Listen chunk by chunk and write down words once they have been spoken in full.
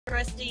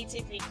Trustee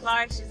Tiffany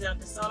Clark. She's on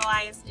DeSoto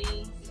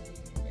ISD.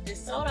 And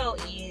DeSoto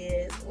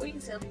is, we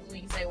can tell people, we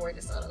can say where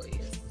DeSoto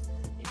is.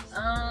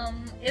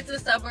 It's a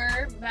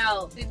suburb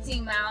about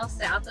 15 miles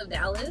south of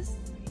Dallas.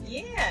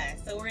 Yeah,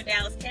 so we're in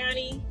Dallas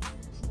County,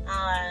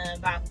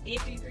 about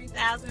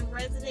 53,000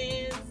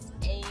 residents,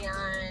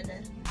 and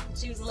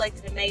she was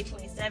elected in May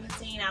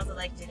 2017. I was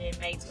elected in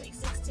May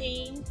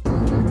 2016.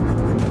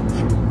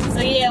 So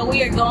yeah,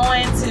 we are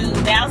going to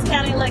Dallas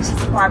County Elections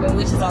Department,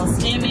 which is on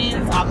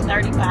Stemmons off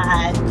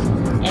 35,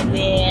 and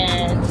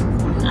then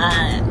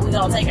we're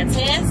gonna take a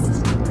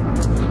test,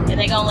 and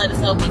they're gonna let us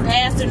know if we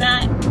passed or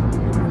not.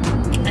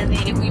 And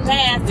then if we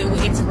pass, then we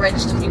get to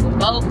register people to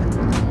vote.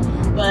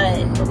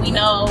 But we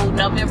know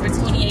November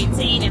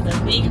 2018 is a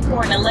big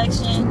important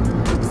election.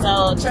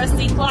 So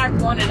Trustee Clark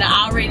wanted to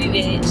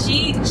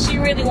she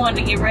really wanted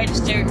to get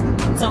registered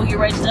so we could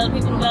register other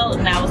people to vote.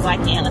 And I was like,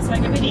 yeah, let's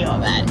make a video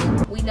about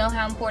it. We know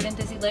how important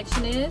this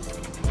election is.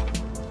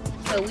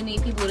 So we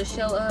need people to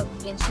show up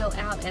and show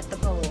out at the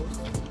polls.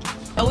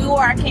 So we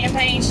wore our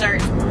campaign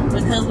shirts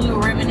because we were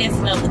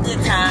reminiscing of the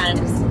good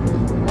times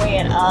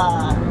when,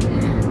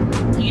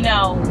 you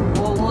know,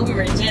 when we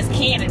were just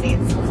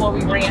candidates before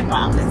we ran for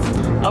office.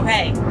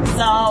 Okay,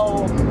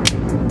 so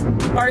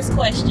first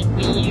question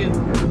for you.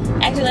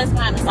 Actually, let's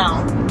find a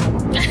song.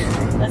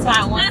 Let's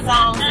find one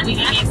song so we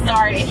can get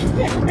started.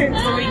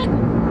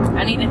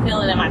 I need to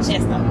feel it in my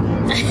chest though.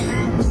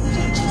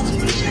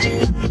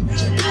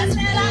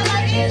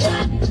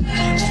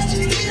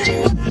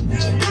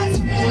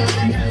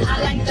 I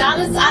like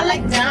dollars, I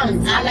like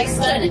diamonds, I like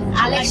stunning,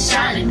 I like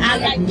shining, I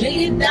like $1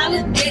 million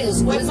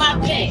bills. Where's my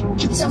pen?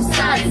 Get your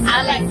sign.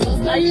 I like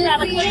those. Oh, you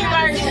have a clean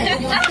version.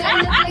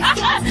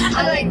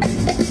 I like.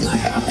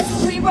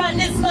 We run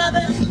this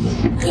mother.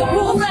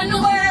 Who run the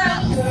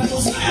world?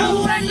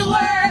 Who run the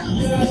world?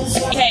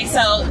 Okay,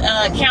 so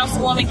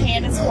Councilwoman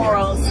Candice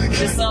Quarles,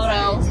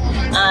 DeSoto.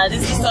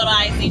 This is DeSoto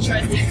ISD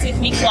Trustee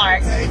Tiffany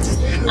Clark.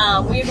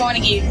 We're going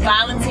to get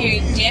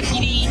volunteer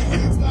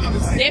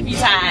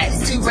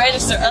deputized to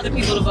register other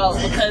people to vote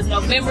because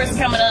November is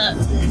coming up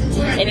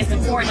and it's an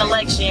important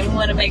election. We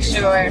want to make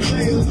sure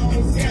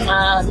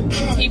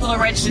people are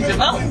registered to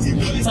vote.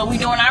 So we're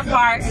doing our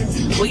part.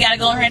 We got to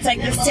go ahead and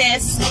take this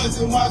test.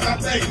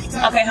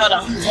 Okay, hold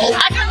on.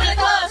 I come to the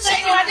club,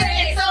 shaking my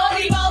dress, so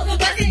many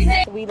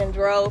votes. We done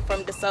drove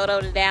from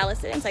DeSoto to Dallas.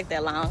 It didn't take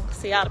that long.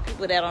 See all the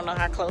people that don't know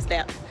how close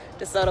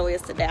DeSoto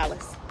is to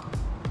Dallas.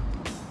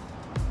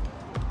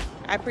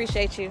 I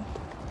appreciate you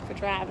for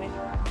driving.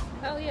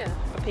 Oh yeah.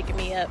 For picking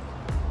me up.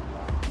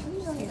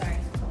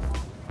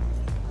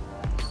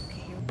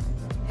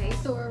 Hey,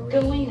 sorry.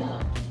 Going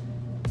up.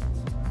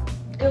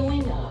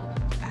 Going up.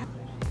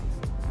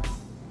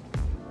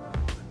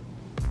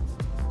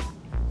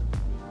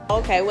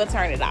 Okay, we'll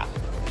turn it off.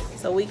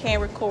 So we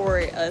can't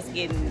record us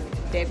getting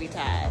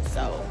deputized,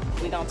 so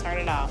we don't turn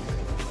it off.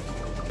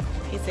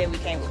 He said we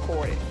can't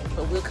record it,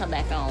 but we'll come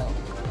back on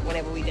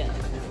whenever we done.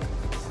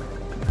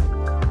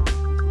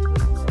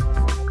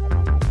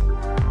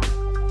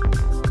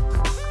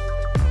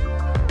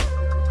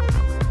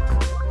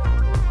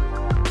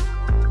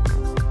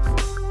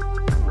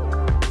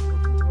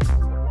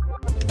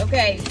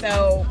 Okay,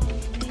 so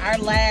our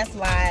last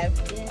live,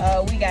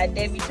 we got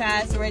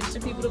deputized to register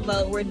people to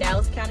vote. We're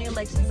Dallas County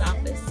Elections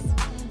Office,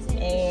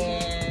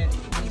 and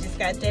we just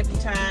got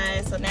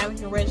deputized, so now we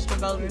can register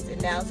voters in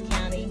Dallas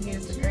County.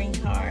 Here's the green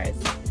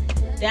cards.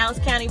 Dallas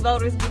County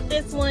voters get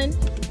this one.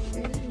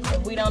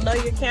 If we don't know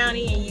your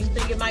county and you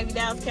think it might be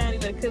Dallas County,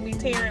 but it could be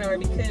Tarrant, or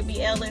it could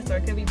be Ellis, or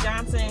it could be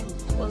Johnson.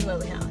 What's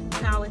another county?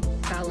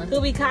 Collin.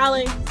 Could be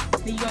Collin.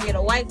 Then you're gonna get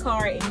a white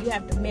card, and you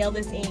have to mail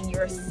this in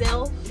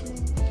yourself,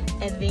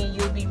 and then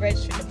you'll be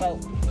registered to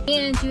vote.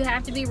 And you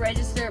have to be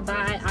registered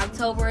by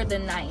October the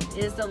 9th.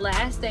 It is the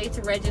last day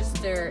to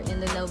register in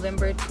the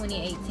November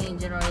 2018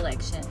 general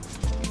election.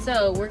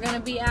 So we're gonna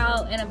be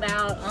out and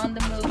about on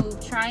the move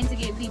trying to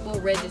get people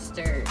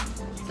registered.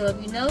 So if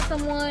you know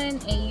someone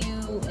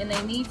and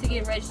they need to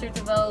get registered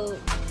to vote,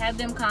 have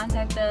them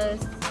contact us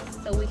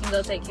so we can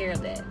go take care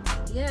of that.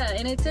 Yeah,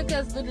 and it took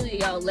us literally,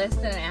 y'all, less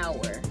than an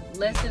hour.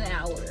 Less than an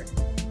hour.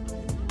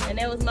 And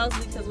that was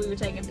mostly because we were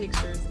taking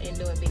pictures and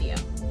doing video.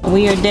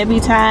 We are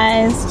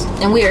deputized.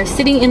 And we are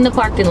sitting in the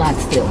parking lot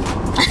still.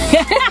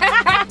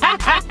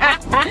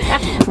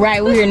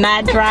 Right, we are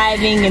not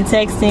driving and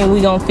texting.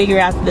 We're gonna figure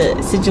out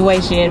the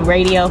situation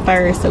radio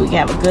first so we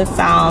can have a good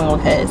song,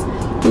 because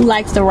who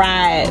likes to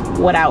ride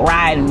without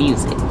riding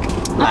music?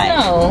 Like, I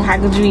know. How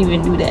could you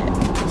even do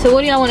that? So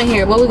what do y'all want to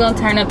hear? What we gonna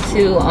turn up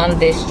to on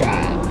this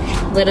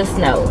drive? Let us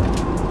know.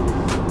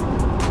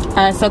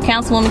 So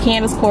Councilwoman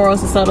Candice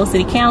Quarles, DeSoto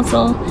City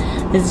Council.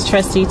 This is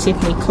Trustee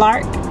Tiffany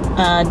Clark,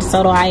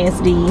 DeSoto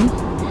ISD,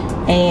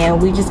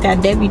 and we just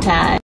got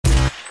deputized.